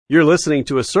You're listening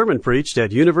to a sermon preached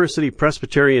at University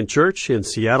Presbyterian Church in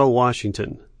Seattle,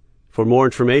 Washington. For more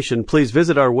information, please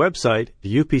visit our website,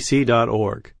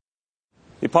 upc.org.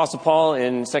 The Apostle Paul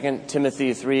in 2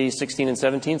 Timothy 3:16 and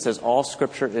 17 says, all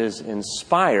Scripture is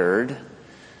inspired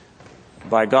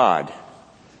by God,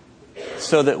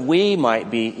 so that we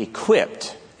might be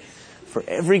equipped for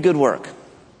every good work.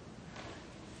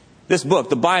 This book,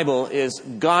 the Bible, is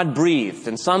God-breathed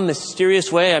in some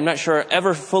mysterious way I'm not sure I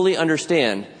ever fully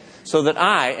understand, so that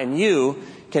I and you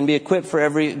can be equipped for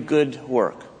every good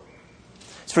work.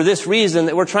 It's for this reason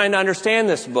that we're trying to understand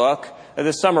this book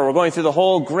this summer. We're going through the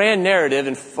whole grand narrative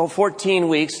in 14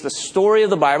 weeks, the story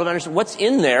of the Bible, to understand what's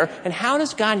in there and how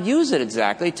does God use it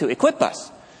exactly to equip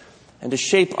us and to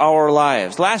shape our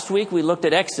lives. Last week we looked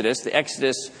at Exodus, the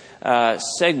Exodus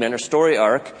segment or story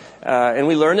arc, and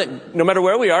we learned that no matter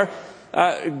where we are,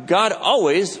 God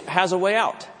always has a way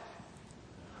out.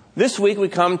 This week we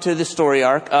come to the story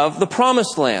arc of the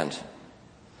Promised Land.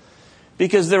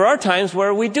 Because there are times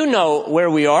where we do know where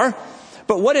we are,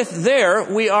 but what if there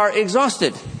we are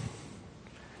exhausted?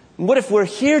 What if we're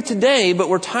here today but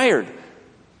we're tired?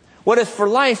 What if for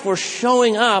life we're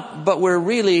showing up but we're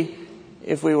really,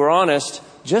 if we were honest,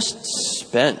 just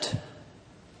spent?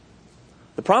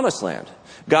 The Promised Land.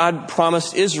 God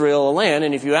promised Israel a land,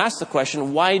 and if you ask the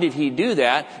question, why did He do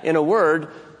that? In a word,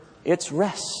 it's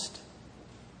rest.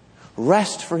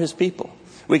 Rest for His people.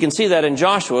 We can see that in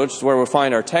Joshua, which is where we'll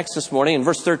find our text this morning. In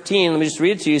verse 13, let me just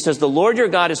read it to you. It says, the Lord your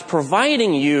God is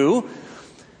providing you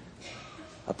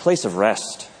a place of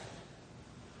rest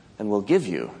and will give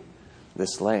you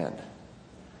this land.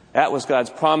 That was God's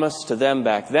promise to them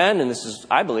back then, and this is,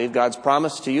 I believe, God's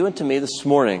promise to you and to me this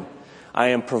morning. I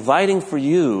am providing for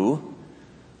you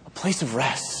a place of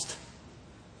rest.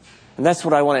 And that's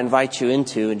what I want to invite you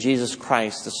into in Jesus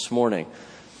Christ this morning.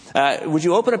 Would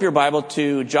you open up your Bible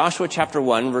to Joshua chapter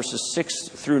 1, verses 6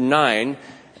 through 9.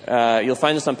 You'll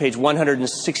find this on page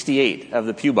 168 of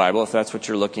the Pew Bible, if that's what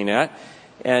you're looking at.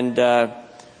 And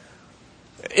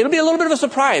it'll be a little bit of a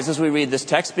surprise as we read this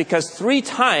text, because 3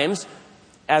 times,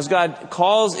 as God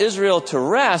calls Israel to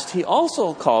rest, He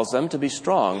also calls them to be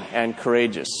strong and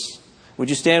courageous. Would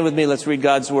you stand with me? Let's read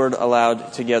God's Word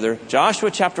aloud together.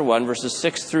 Joshua chapter 1, verses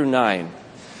 6 through 9.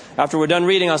 After we're done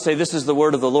reading, I'll say, this is the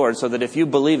word of the Lord, so that if you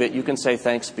believe it, you can say,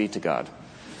 thanks be to God.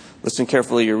 Listen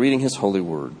carefully, you're reading His holy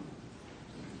word.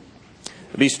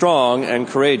 Be strong and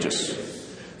courageous,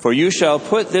 for you shall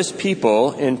put this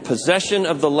people in possession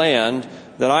of the land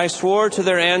that I swore to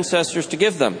their ancestors to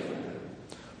give them.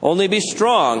 Only be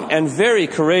strong and very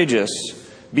courageous,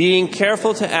 being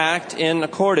careful to act in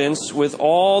accordance with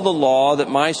all the law that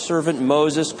my servant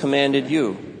Moses commanded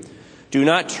you. Do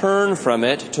not turn from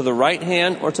it to the right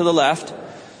hand or to the left,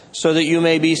 so that you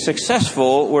may be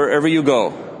successful wherever you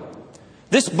go.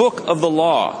 This book of the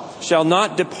law shall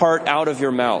not depart out of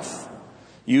your mouth.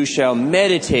 You shall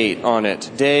meditate on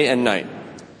it day and night,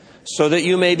 so that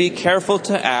you may be careful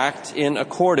to act in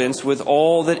accordance with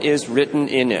all that is written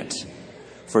in it.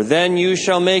 For then you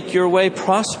shall make your way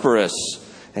prosperous,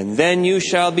 and then you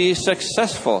shall be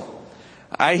successful.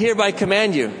 I hereby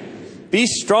command you, be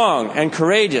strong and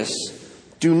courageous.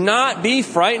 Do not be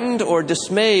frightened or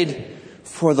dismayed,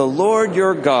 for the Lord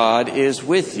your God is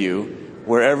with you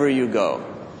wherever you go.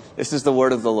 This is the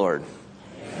word of the Lord.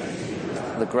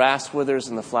 The grass withers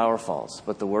and the flower falls,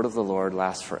 but the word of the Lord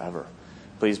lasts forever.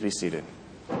 Please be seated.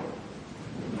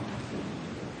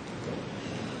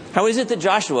 How is it that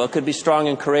Joshua could be strong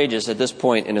and courageous at this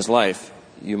point in his life,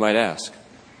 you might ask?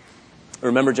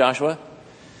 Remember Joshua?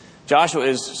 Joshua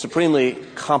is supremely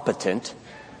competent.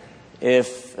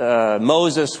 If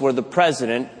Moses were the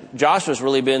president, Joshua's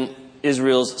really been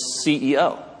Israel's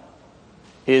CEO.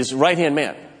 His right-hand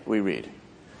man, we read.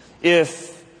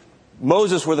 If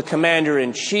Moses were the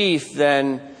commander-in-chief,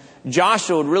 then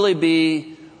Joshua would really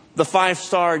be the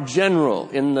 5-star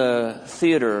general in the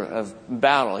theater of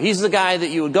battle. He's the guy that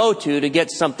you would go to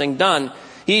get something done.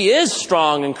 He is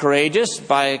strong and courageous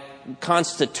by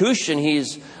constitution.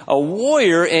 He's a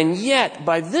warrior, and yet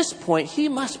by this point he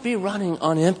must be running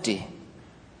on empty.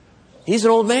 He's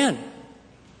an old man.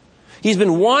 He's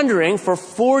been wandering for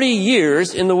 40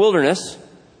 years in the wilderness.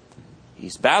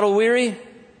 He's battle weary.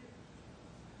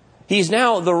 He's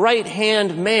now the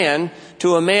right-hand man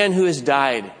to a man who has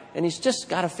died, and he's just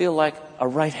got to feel like a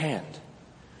right hand.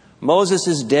 Moses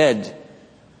is dead,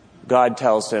 God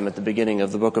tells him at the beginning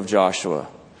of the book of Joshua.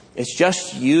 It's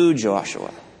just you,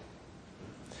 Joshua.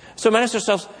 So we ask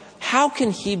ourselves, how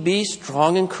can he be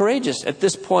strong and courageous at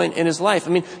this point in his life? I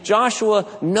mean, Joshua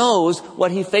knows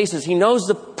what he faces. He knows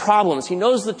the problems. He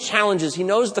knows the challenges. He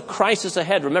knows the crisis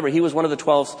ahead. Remember, he was one of the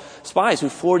 12 spies who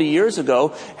 40 years ago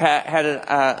had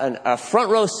a front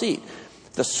row seat.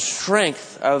 The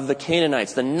strength of the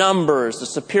Canaanites, the numbers, the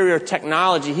superior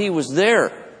technology, he was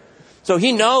there. So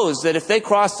he knows that if they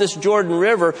cross this Jordan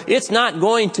River, it's not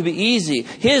going to be easy.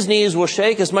 His knees will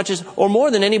shake as much as, or more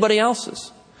than anybody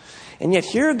else's. And yet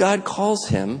here God calls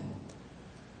him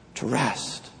to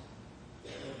rest.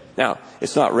 Now,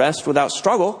 it's not rest without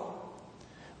struggle,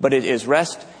 but it is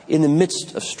rest in the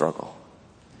midst of struggle.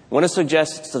 I want to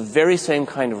suggest it's the very same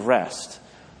kind of rest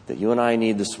that you and I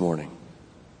need this morning.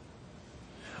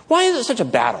 Why is it such a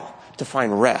battle to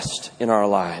find rest in our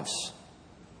lives?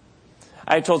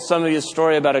 I told some of you a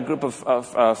story about a group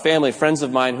of family, friends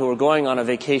of mine who were going on a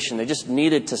vacation. They just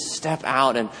needed to step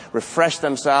out and refresh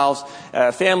themselves.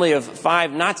 A family of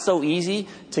 5, not so easy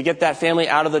to get that family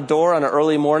out of the door on an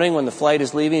early morning when the flight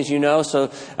is leaving, as you know. So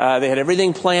they had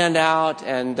everything planned out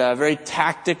and very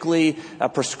tactically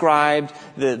prescribed.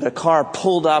 The car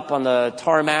pulled up on the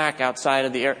tarmac outside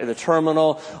of the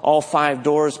terminal. All 5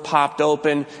 doors popped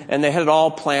open, and they had it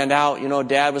all planned out. You know,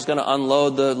 Dad was going to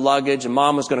unload the luggage, and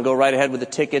Mom was going to go right ahead with the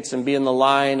tickets and be in the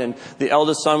line, and the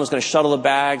eldest son was going to shuttle the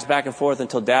bags back and forth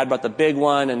until Dad brought the big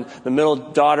one, and the middle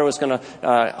daughter was going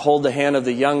to hold the hand of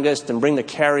the youngest and bring the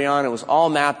carry-on. It was all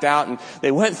mapped out, and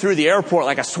they went through the airport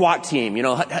like a SWAT team, you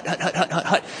know, hut, hut, hut, hut, hut,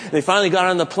 hut. They finally got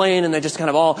on the plane, and they just kind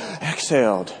of all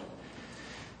exhaled.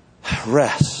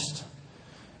 Rest.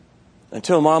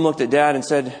 Until Mom looked at Dad and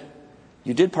said,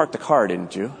 "You did park the car,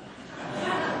 didn't you?"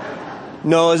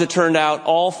 No, as it turned out,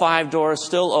 all 5 doors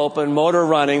still open, motor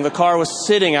running. The car was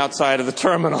sitting outside of the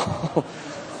terminal.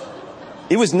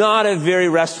 It was not a very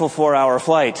restful 4-hour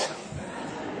flight.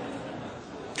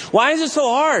 Why is it so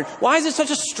hard? Why is it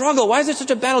such a struggle? Why is it such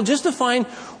a battle just to find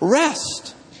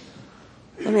rest?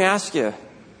 Let me ask you,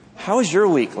 how was your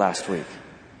week last week?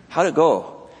 How'd it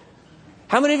go?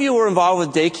 How many of you were involved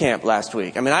with day camp last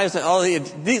week? I mean, I was,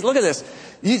 look at this.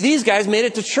 These guys made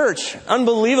it to church.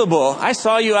 Unbelievable. I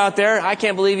saw you out there. I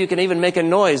can't believe you can even make a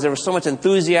noise. There was so much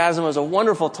enthusiasm. It was a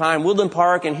wonderful time. Woodland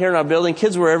Park and here in our building,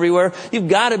 kids were everywhere. You've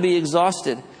got to be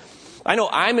exhausted. I know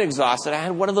I'm exhausted. I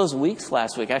had one of those weeks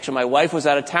last week. Actually, my wife was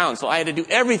out of town, so I had to do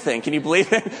everything. Can you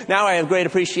believe it? Now I have great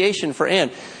appreciation for Ann.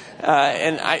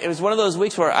 It was one of those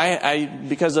weeks where I,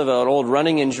 because of an old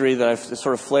running injury that I've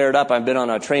sort of flared up, I've been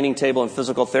on a training table in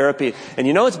physical therapy. And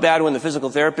you know it's bad when the physical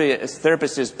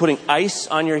therapist is putting ice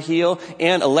on your heel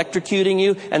and electrocuting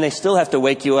you, and they still have to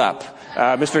wake you up.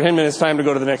 Mr. Hinman, it's time to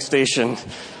go to the next station.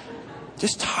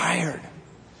 Just tired.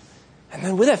 And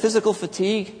then with that physical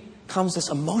fatigue comes this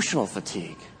emotional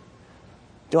fatigue.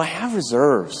 Do I have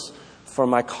reserves for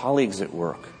my colleagues at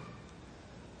work?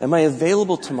 Am I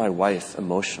available to my wife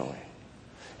emotionally?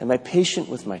 Am I patient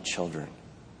with my children?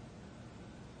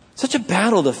 Such a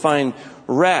battle to find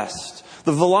rest.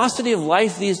 The velocity of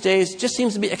life these days just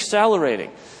seems to be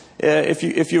accelerating.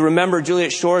 If you remember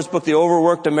Juliet Shor's book, The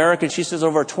Overworked American, she says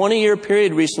over a 20-year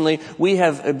period recently, we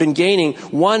have been gaining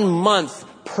 1 month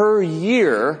per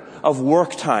year of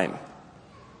work time.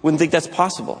 Wouldn't think that's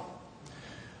possible.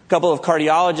 A couple of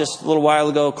cardiologists a little while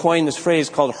ago coined this phrase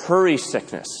called hurry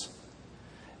sickness.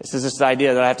 This is this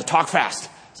idea that I have to talk fast.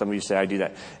 Some of you say I do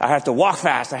that. I have to walk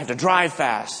fast. I have to drive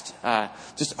fast.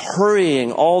 Just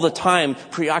hurrying all the time.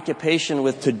 Preoccupation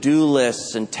with to-do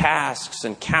lists and tasks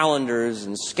and calendars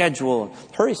and schedule.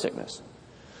 Hurry sickness.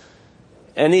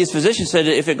 And these physicians said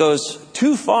if it goes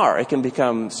too far, it can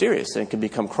become serious and it can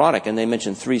become chronic. And they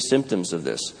mentioned 3 symptoms of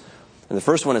this. And the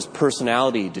first one is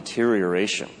personality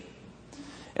deterioration.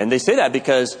 And they say that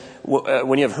because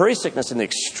when you have hurry sickness in the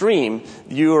extreme,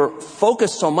 you're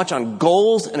focused so much on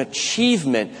goals and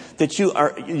achievement that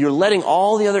you're letting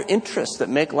all the other interests that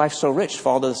make life so rich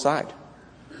fall to the side.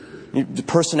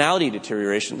 Personality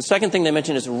deterioration. The second thing they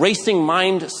mention is racing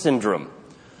mind syndrome.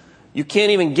 You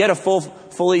can't even get a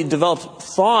fully developed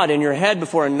thought in your head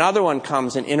before another one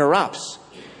comes and interrupts.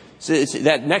 So it's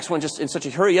that next one just in such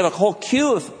a hurry. You have a whole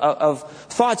queue of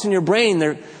thoughts in your brain.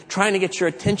 They're trying to get your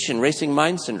attention, racing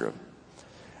mind syndrome.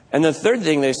 And the third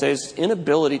thing they say is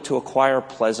inability to acquire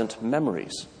pleasant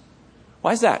memories.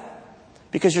 Why is that?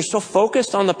 Because you're so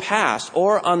focused on the past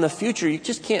or on the future, you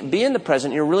just can't be in the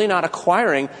present. You're really not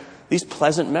acquiring these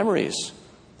pleasant memories.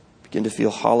 You begin to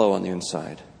feel hollow on the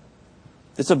inside.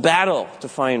 It's a battle to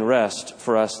find rest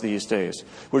for us these days.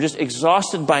 We're just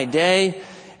exhausted by day.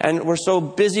 And we're so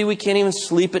busy we can't even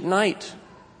sleep at night.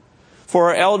 For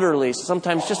our elderly,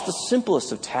 sometimes just the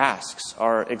simplest of tasks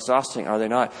are exhausting, are they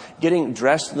not? Getting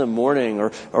dressed in the morning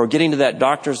or getting to that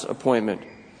doctor's appointment.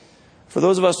 For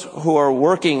those of us who are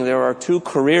working, there are 2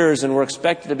 careers, and we're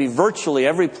expected to be virtually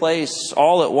every place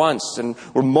all at once, and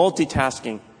we're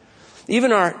multitasking.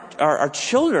 Even our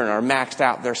children are maxed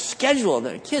out. Their schedule,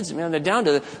 the kids, man, they're down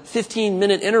to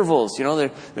 15-minute intervals.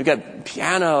 They've got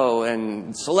piano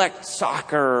and select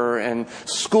soccer and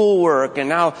schoolwork. And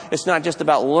now it's not just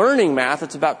about learning math.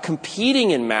 It's about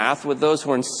competing in math with those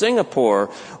who are in Singapore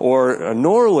or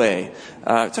Norway.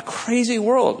 It's a crazy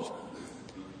world.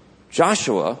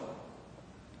 Joshua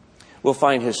will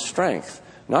find his strength,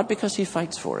 not because he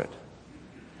fights for it.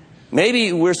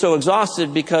 Maybe we're so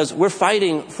exhausted because we're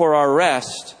fighting for our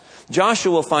rest.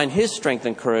 Joshua will find his strength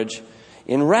and courage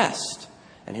in rest.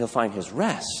 And he'll find his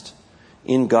rest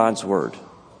in God's Word.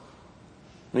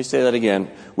 Let me say that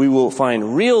again. We will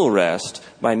find real rest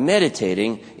by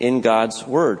meditating in God's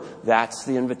Word. That's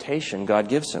the invitation God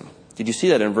gives him. Did you see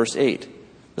that in verse 8?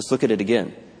 Let's look at it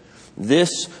again.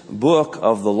 This book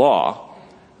of the law.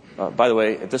 By the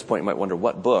way, at this point you might wonder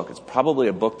what book. It's probably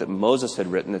a book that Moses had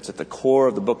written. It's at the core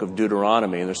of the book of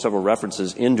Deuteronomy, and there's several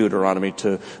references in Deuteronomy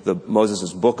to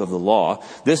Moses' book of the law.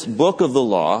 This book of the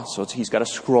law, so he's got a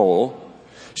scroll,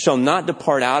 shall not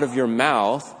depart out of your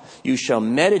mouth. You shall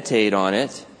meditate on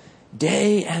it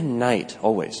day and night,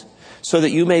 always, so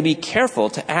that you may be careful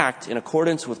to act in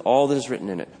accordance with all that is written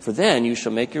in it. For then you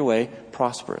shall make your way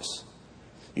prosperous.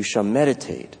 You shall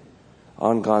meditate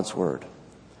on God's Word.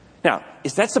 Now,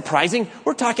 is that surprising?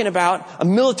 We're talking about a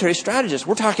military strategist.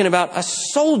 We're talking about a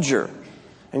soldier.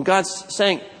 And God's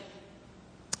saying,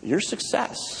 your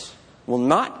success will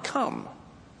not come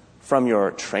from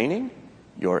your training,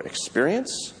 your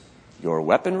experience, your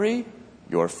weaponry,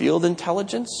 your field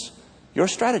intelligence, your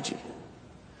strategy.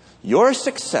 Your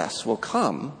success will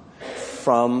come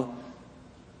from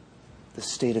the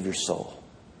state of your soul.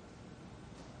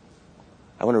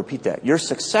 I want to repeat that. Your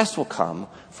success will come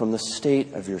from the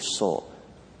state of your soul.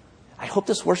 I hope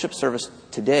this worship service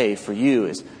today for you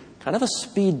is kind of a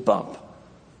speed bump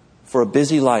for a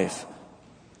busy life.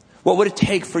 What would it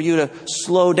take for you to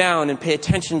slow down and pay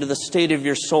attention to the state of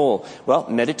your soul? Well,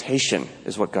 meditation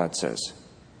is what God says.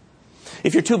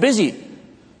 If you're too busy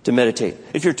to meditate,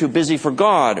 if you're too busy for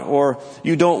God, or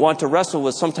you don't want to wrestle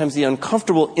with sometimes the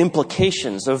uncomfortable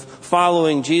implications of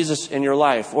following Jesus in your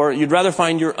life, or you'd rather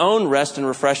find your own rest and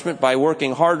refreshment by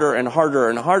working harder and harder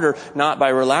and harder, not by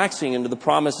relaxing into the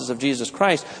promises of Jesus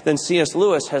Christ, then C.S.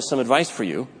 Lewis has some advice for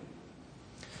you.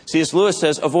 C.S. Lewis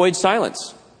says, avoid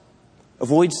silence,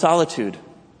 avoid solitude,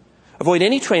 avoid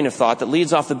any train of thought that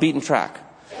leads off the beaten track.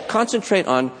 Concentrate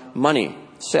on money,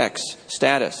 sex,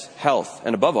 status, health,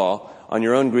 and above all, on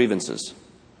your own grievances.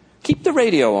 Keep the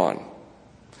radio on.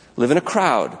 Live in a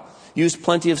crowd. Use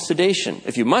plenty of sedation.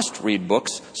 If you must read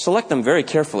books, select them very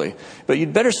carefully. But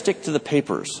you'd better stick to the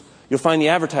papers. You'll find the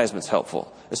advertisements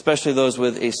helpful, especially those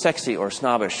with a sexy or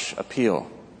snobbish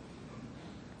appeal.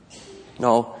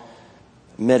 No,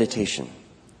 meditation.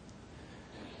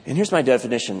 And here's my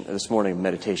definition this morning of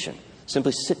meditation.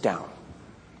 Simply sit down.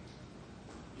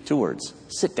 2 words.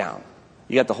 Sit down.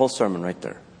 You got the whole sermon right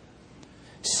there.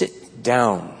 Sit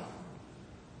down.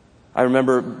 I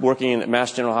remember working at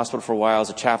Mass General Hospital for a while as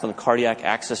a chaplain in the cardiac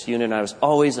access unit, and I was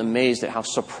always amazed at how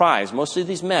surprised mostly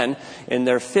these men in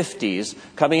their 50s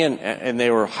coming in, and they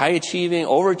were high achieving,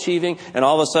 overachieving, and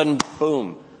all of a sudden,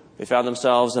 boom, they found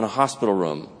themselves in a hospital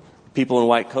room. People in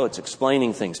white coats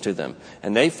explaining things to them.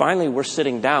 And they finally were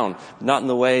sitting down, not in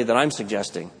the way that I'm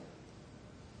suggesting.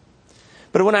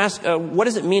 But I want to ask, what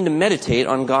does it mean to meditate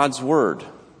on God's Word?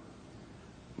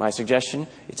 My suggestion,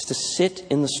 it's to sit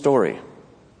in the story.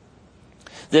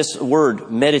 This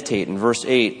word, meditate, in verse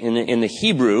 8, in the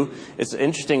Hebrew, it's an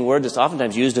interesting word that's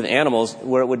oftentimes used of animals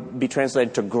where it would be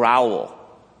translated to growl.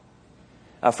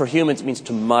 For humans, it means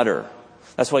to mutter.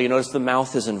 That's why you notice the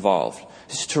mouth is involved.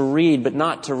 It's to read, but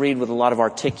not to read with a lot of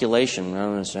articulation.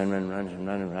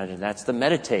 That's the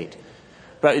meditate.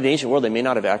 But in the ancient world, they may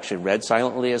not have actually read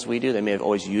silently as we do. They may have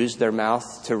always used their mouth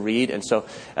to read. And so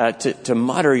to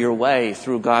mutter your way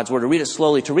through God's Word, to read it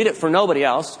slowly, to read it for nobody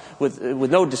else, with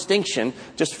no distinction,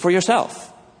 just for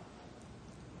yourself.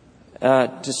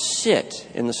 To sit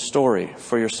in the story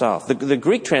for yourself. The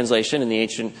Greek translation in the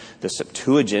ancient, the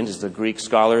Septuagint, as the Greek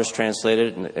scholars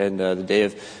translated in the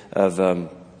day of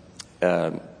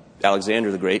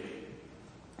Alexander the Great,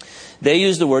 they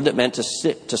used the word that meant to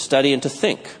sit, to study, and to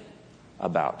think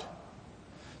about.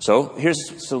 So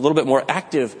here's a little bit more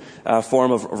active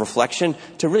form of reflection,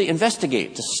 to really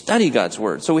investigate, to study God's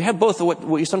Word. So we have both what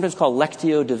you sometimes call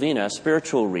lectio divina,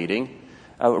 spiritual reading,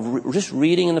 just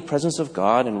reading in the presence of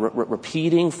God and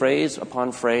repeating phrase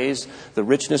upon phrase the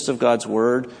richness of God's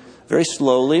Word very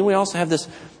slowly. We also have this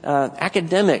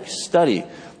academic study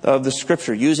of the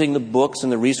Scripture, using the books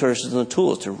and the resources and the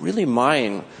tools to really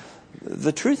mine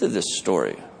the truth of this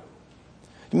story.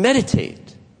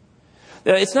 Meditate.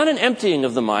 It's not an emptying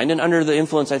of the mind, and under the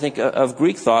influence, I think, of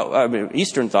Greek thought,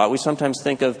 Eastern thought, we sometimes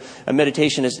think of a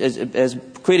meditation as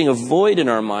creating a void in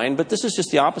our mind, but this is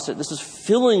just the opposite. This is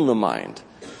filling the mind.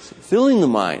 Filling the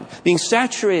mind, being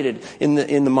saturated in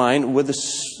the mind with the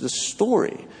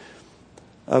story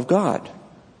of God.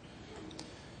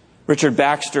 Richard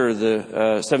Baxter,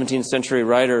 the 17th century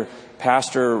writer,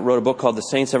 pastor, wrote a book called The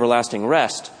Saints' Everlasting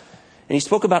Rest, and he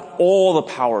spoke about all the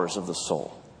powers of the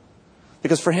soul.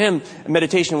 Because for him,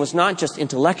 meditation was not just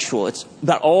intellectual, it's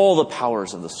about all the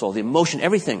powers of the soul, the emotion,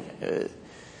 everything. And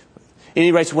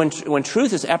he writes, when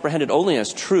truth is apprehended only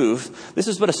as truth, this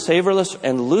is but a savorless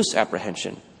and loose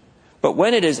apprehension. But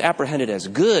when it is apprehended as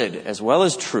good as well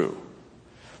as true,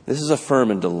 this is a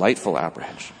firm and delightful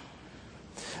apprehension.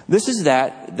 This is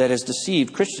that has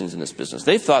deceived Christians in this business.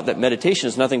 They've thought that meditation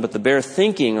is nothing but the bare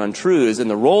thinking on truths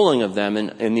and the rolling of them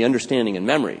in the understanding and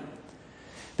memory.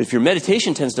 But if your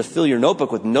meditation tends to fill your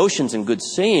notebook with notions and good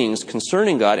sayings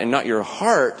concerning God and not your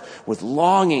heart with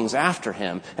longings after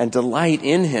Him and delight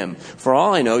in Him, for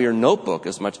all I know, your notebook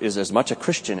is as much a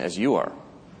Christian as you are.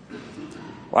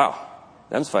 Wow.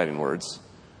 Them's fighting words.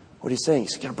 What are you saying?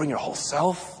 You've got to bring your whole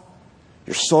self,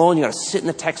 your soul, and you've got to sit in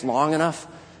the text long enough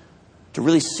to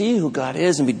really see who God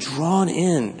is and be drawn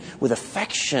in with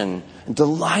affection and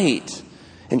delight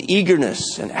and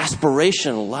eagerness and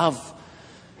aspiration and love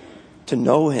to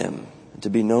know Him and to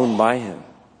be known by Him.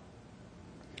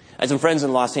 I had some friends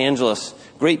in Los Angeles,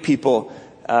 great people,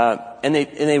 and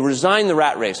they resigned the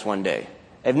rat race one day.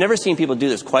 I've never seen people do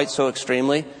this quite so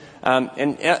extremely.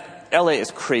 And LA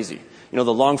is crazy. You know,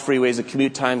 the long freeways, the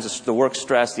commute times, the work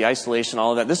stress, the isolation,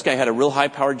 all of that. This guy had a real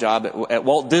high-powered job at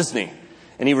Walt Disney,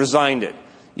 and he resigned it.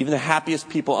 Even the happiest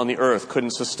people on the earth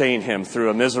couldn't sustain him through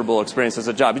a miserable experience as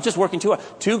a job. He's just working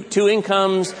two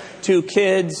incomes, 2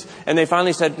 kids, and they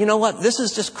finally said, you know what, this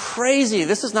is just crazy.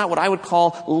 This is not what I would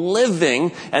call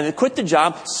living. And they quit the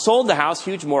job, sold the house,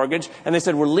 huge mortgage, and they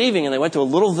said, we're leaving, and they went to a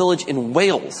little village in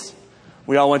Wales.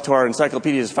 We all went to our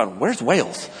encyclopedias and found, where's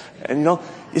Wales? And you know,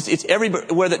 it's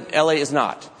everywhere that LA is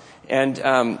not. And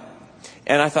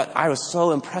I thought, I was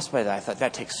so impressed by that. I thought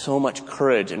that takes so much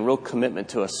courage and real commitment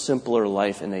to a simpler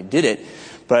life, and they did it.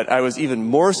 But I was even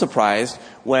more surprised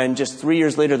when just 3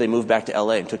 years later they moved back to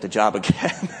LA and took the job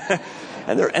again.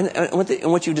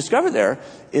 and what you discover there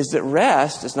is that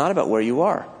rest is not about where you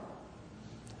are.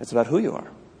 It's about who you are.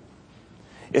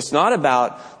 It's not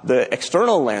about the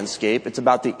external landscape. It's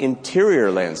about the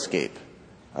interior landscape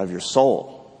of your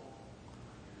soul.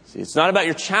 See, it's not about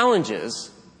your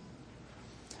challenges.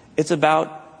 It's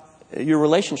about your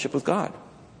relationship with God.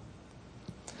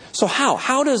 So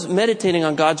how does meditating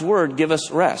on God's Word give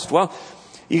us rest? Well,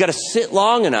 you got to sit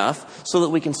long enough so that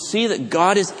we can see that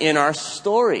God is in our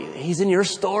story. He's in your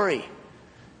story.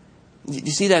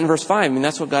 You see that in verse 5. I mean,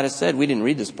 that's what God has said. We didn't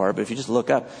read this part, but if you just look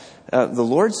up, the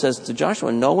Lord says to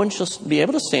Joshua, no one shall be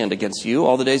able to stand against you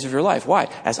all the days of your life. Why?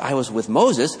 As I was with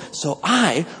Moses, so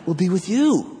I will be with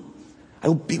you. I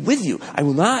will be with you. I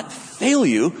will not fail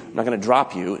you. I'm not going to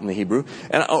drop you in the Hebrew.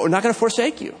 And I'm not going to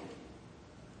forsake you.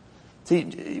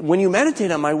 See, when you meditate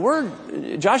on my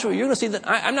word, Joshua, you're going to see that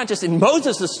I'm not just in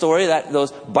Moses' story,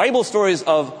 those Bible stories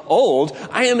of old.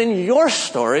 I am in your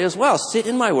story as well. Sit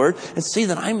in my word and see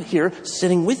that I'm here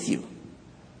sitting with you.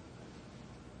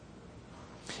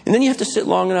 And then you have to sit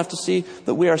long enough to see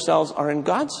that we ourselves are in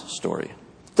God's story.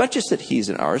 It's not just that He's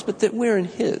in ours, but that we're in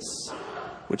His,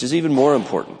 which is even more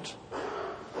important.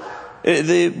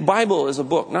 The Bible is a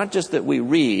book, not just that we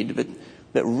read, but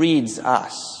that reads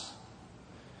us.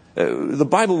 The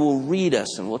Bible will read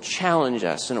us and will challenge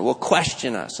us and it will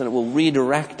question us and it will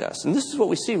redirect us. And this is what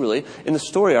we see really in the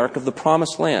story arc of the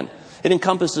Promised Land. It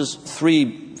encompasses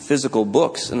 3 physical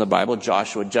books in the Bible,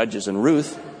 Joshua, Judges, and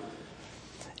Ruth.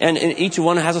 And each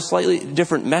one has a slightly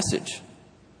different message.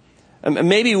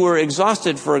 Maybe we're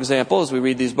exhausted, for example, as we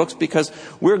read these books because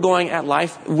we're going at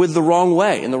life with the wrong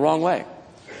way, in the wrong way.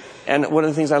 And one of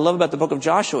the things I love about the book of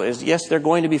Joshua is, yes, they're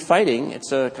going to be fighting.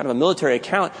 It's a kind of a military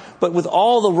account, but with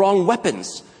all the wrong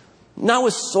weapons. Not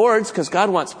with swords, because God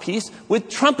wants peace. With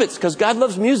trumpets, because God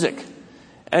loves music.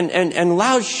 And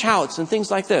loud shouts and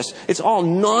things like this. It's all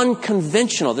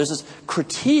non-conventional. There's this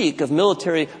critique of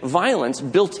military violence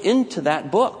built into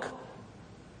that book.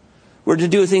 We're to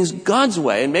do things God's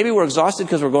way. And maybe we're exhausted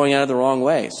because we're going at it the wrong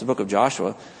way. It's the book of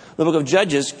Joshua. The book of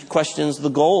Judges questions the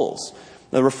goals.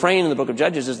 The refrain in the book of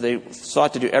Judges is they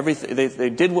sought to do everything. They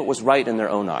did what was right in their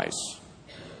own eyes.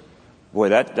 Boy,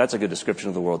 that's a good description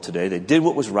of the world today. They did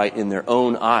what was right in their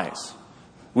own eyes.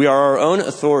 We are our own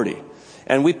authority.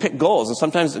 And we pick goals. And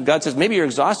sometimes God says, maybe you're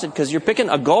exhausted because you're picking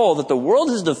a goal that the world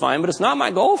has defined, but it's not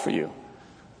my goal for you.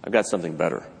 I've got something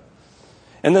better.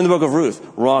 And then the book of Ruth,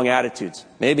 wrong attitudes.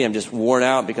 Maybe I'm just worn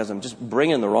out because I'm just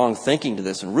bringing the wrong thinking to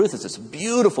this. And Ruth is this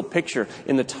beautiful picture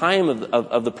in the time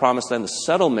of the promised land, the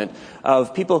settlement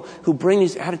of people who bring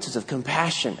these attitudes of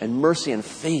compassion and mercy and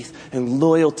faith and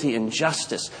loyalty and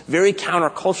justice. Very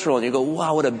countercultural. And you go,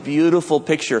 wow, what a beautiful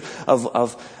picture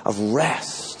of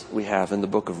rest we have in the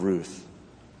book of Ruth.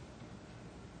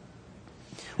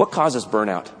 What causes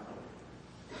burnout?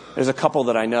 There's a couple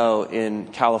that I know in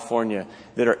California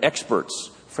that are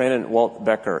experts, Fran and Walt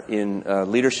Becker, in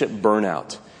leadership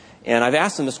burnout. And I've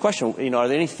asked them this question, are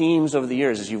there any themes over the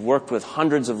years as you've worked with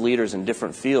hundreds of leaders in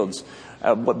different fields,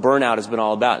 what burnout has been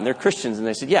all about? And they're Christians, and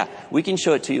they said, yeah, we can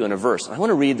show it to you in a verse. And I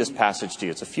want to read this passage to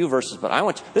you. It's a few verses,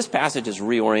 but this passage has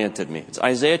reoriented me. It's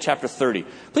Isaiah chapter 30.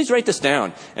 Please write this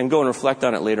down and go and reflect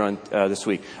on it later on this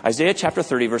week. Isaiah chapter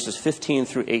 30, verses 15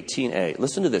 through 18a.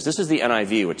 Listen to this. This is the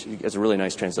NIV, which is a really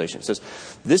nice translation. It says,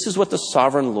 this is what the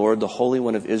sovereign Lord, the Holy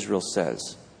One of Israel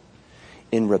says.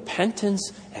 In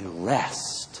repentance and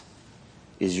rest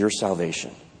is your salvation.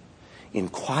 In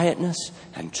quietness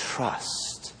and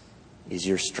trust is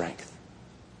your strength.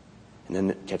 And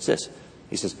then catch this.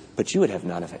 He says, but you would have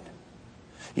none of it.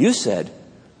 You said,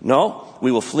 no,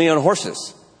 we will flee on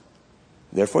horses.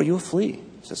 Therefore you will flee,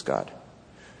 says God.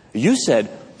 You said,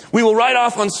 we will ride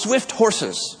off on swift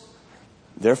horses.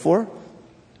 Therefore,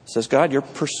 says God, your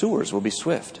pursuers will be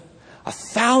swift.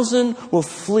 1,000 will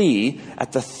flee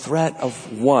at the threat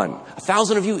of one.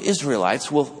 1,000 of you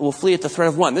Israelites will flee at the threat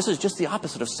of one. This is just the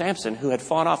opposite of Samson, who had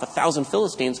fought off 1,000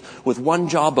 Philistines with one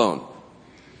jawbone.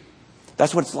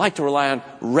 That's what it's like to rely on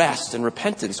rest and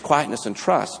repentance, quietness and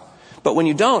trust. But when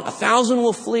you don't, 1,000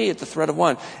 will flee at the threat of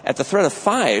one. At the threat of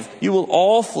 5, you will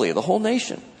all flee, the whole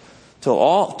nation,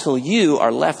 till you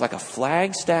are left like a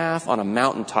flagstaff on a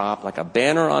mountaintop, like a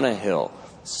banner on a hill.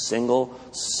 Single,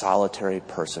 solitary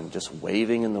person just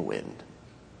waving in the wind.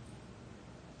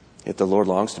 Yet the Lord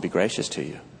longs to be gracious to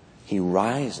you. He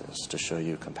rises to show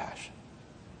you compassion.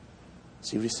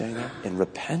 See what he's saying there? In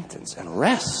repentance and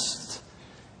rest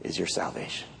is your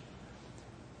salvation.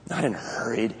 Not in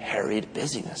hurried, harried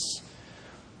busyness.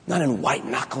 Not in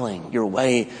white-knuckling your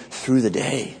way through the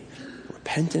day.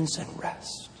 Repentance and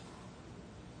rest.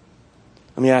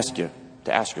 Let me ask you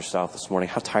to ask yourself this morning,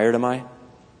 how tired am I?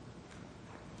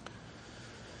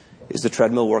 Is the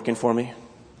treadmill working for me?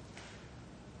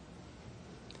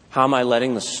 How am I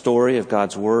letting the story of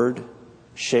God's Word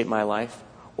shape my life?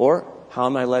 Or how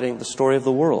am I letting the story of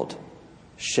the world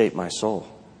shape my soul?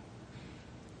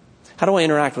 How do I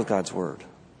interact with God's Word?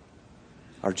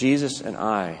 Are Jesus and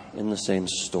I in the same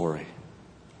story?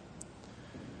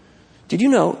 Did you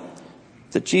know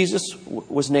that Jesus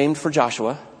was named for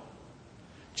Joshua?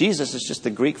 Jesus is just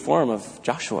the Greek form of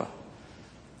Joshua.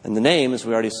 And the name, as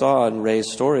we already saw in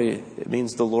Ray's story, it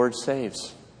means the Lord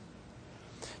saves.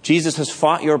 Jesus has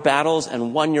fought your battles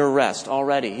and won your rest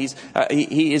already.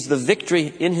 He is the victory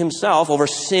in himself over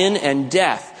sin and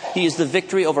death. He is the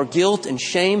victory over guilt and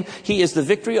shame. He is the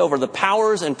victory over the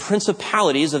powers and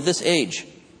principalities of this age.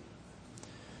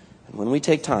 And when we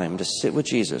take time to sit with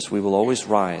Jesus, we will always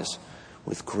rise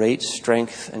with great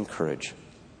strength and courage.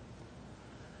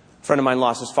 A friend of mine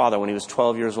lost his father when he was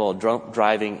 12 years old, drunk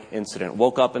driving incident.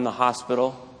 Woke up in the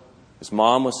hospital. His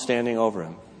mom was standing over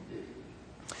him.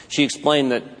 She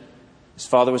explained that his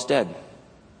father was dead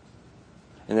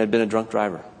and had been a drunk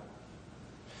driver.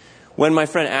 When my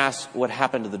friend asked what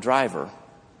happened to the driver,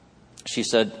 she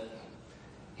said,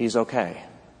 he's okay.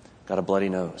 Got a bloody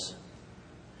nose.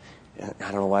 And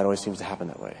I don't know why it always seems to happen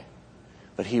that way.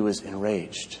 But he was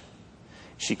enraged.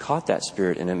 She caught that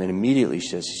spirit in him, and immediately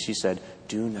she said,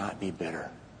 do not be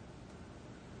bitter.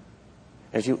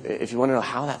 If you want to know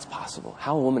how that's possible,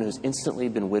 how a woman who's instantly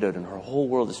been widowed and her whole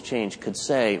world has changed could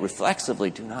say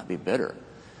reflexively, do not be bitter.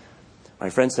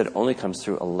 My friend said it only comes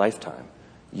through a lifetime,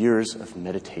 years of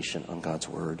meditation on God's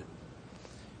Word.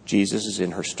 Jesus is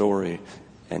in her story,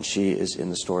 and she is in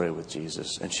the story with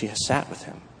Jesus, and she has sat with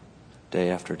him day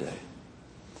after day.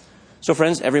 So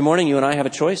friends, every morning you and I have a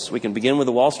choice. We can begin with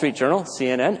the Wall Street Journal,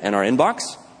 CNN, and our inbox.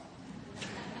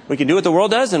 We can do what the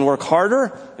world does and work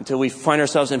harder until we find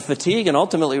ourselves in fatigue and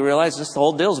ultimately realize this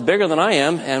whole deal is bigger than I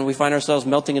am, and we find ourselves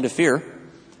melting into fear.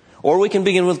 Or we can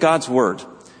begin with God's Word.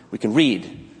 We can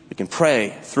read. We can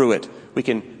pray through it. We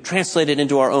can translate it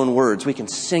into our own words. We can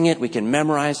sing it. We can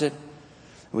memorize it.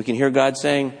 We can hear God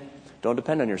saying, don't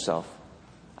depend on yourself.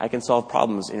 I can solve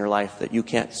problems in your life that you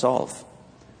can't solve.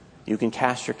 You can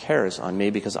cast your cares on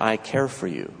me because I care for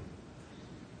you.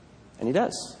 And he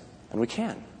does. And we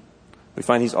can. We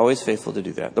find he's always faithful to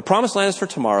do that. The promised land is for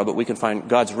tomorrow, but we can find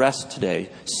God's rest today.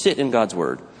 Sit in God's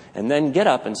word. And then get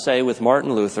up and say with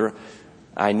Martin Luther,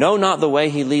 I know not the way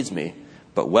he leads me,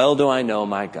 but well do I know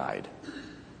my guide.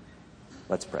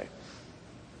 Let's pray.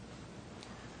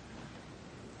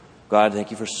 God,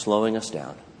 thank you for slowing us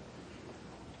down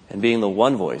and being the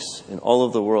one voice in all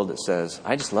of the world that says,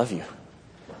 I just love you.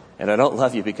 And I don't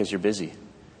love you because you're busy.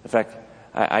 In fact,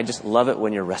 I just love it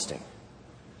when you're resting.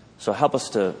 So help us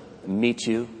to meet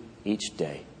you each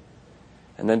day.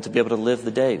 And then to be able to live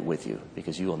the day with you,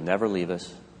 because you will never leave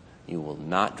us. You will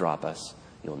not drop us.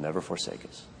 You will never forsake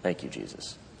us. Thank you,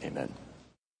 Jesus. Amen.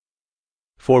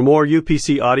 For more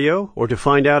UPC audio or to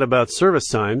find out about service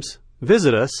times,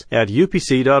 visit us at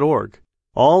upc.org.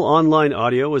 All online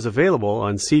audio is available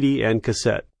on CD and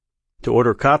cassette. To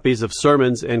order copies of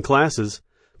sermons and classes,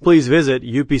 please visit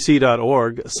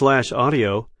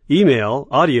upc.org/audio, email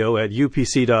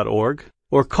audio@upc.org,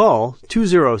 or call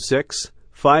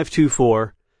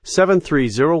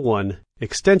 206-524-7301,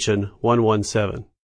 extension 117.